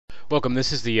Welcome.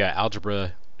 This is the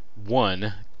Algebra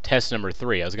 1, test number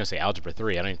 3. I was going to say Algebra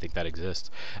 3. I don't even think that exists.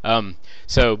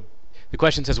 So the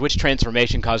question says, which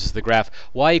transformation causes the graph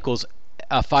y equals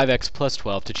 5x plus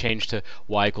 12 to change to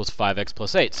y equals 5x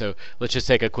plus 8? So let's just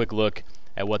take a quick look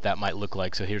at what that might look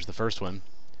like. So here's the first one.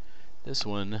 This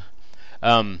one.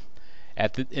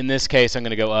 In this case, I'm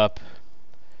going to go up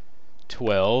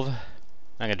 12. I'm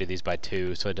going to do these by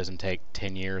 2 so it doesn't take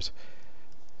 10 years.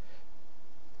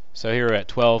 So here we're at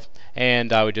 12,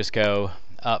 and I would just go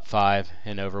up 5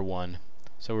 and over 1.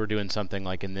 So we're doing something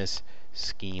like in this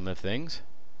scheme of things.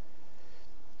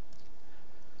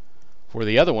 For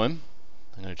the other one,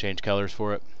 I'm going to change colors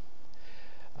for it.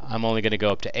 I'm only going to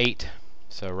go up to 8,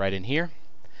 so right in here.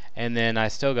 And then I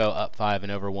still go up 5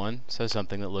 and over 1, so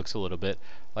something that looks a little bit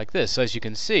like this. So as you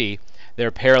can see,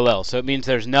 they're parallel. So it means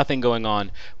there's nothing going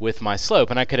on with my slope,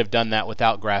 and I could have done that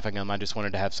without graphing them. I just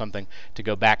wanted to have something to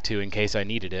go back to in case I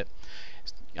needed it.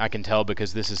 I can tell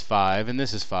because this is 5 and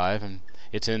this is 5, and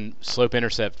it's in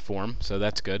slope-intercept form, so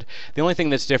that's good. The only thing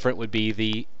that's different would be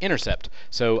the intercept.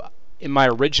 So in my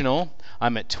original,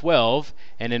 I'm at 12,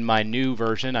 and in my new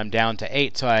version, I'm down to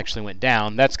 8, so I actually went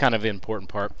down. That's kind of the important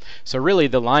part. So really,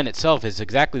 the line itself is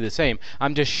exactly the same.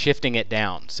 I'm just shifting it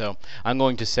down. So I'm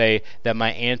going to say that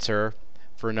my answer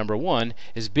for number 1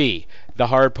 is B. The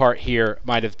hard part here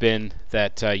might have been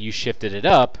that you shifted it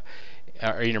up,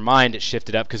 or in your mind it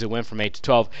shifted up because it went from 8 to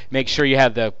 12. Make sure you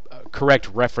have the correct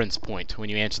reference point when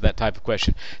you answer that type of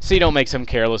question, so you don't make some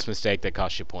careless mistake that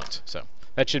costs you points. So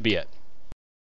that should be it.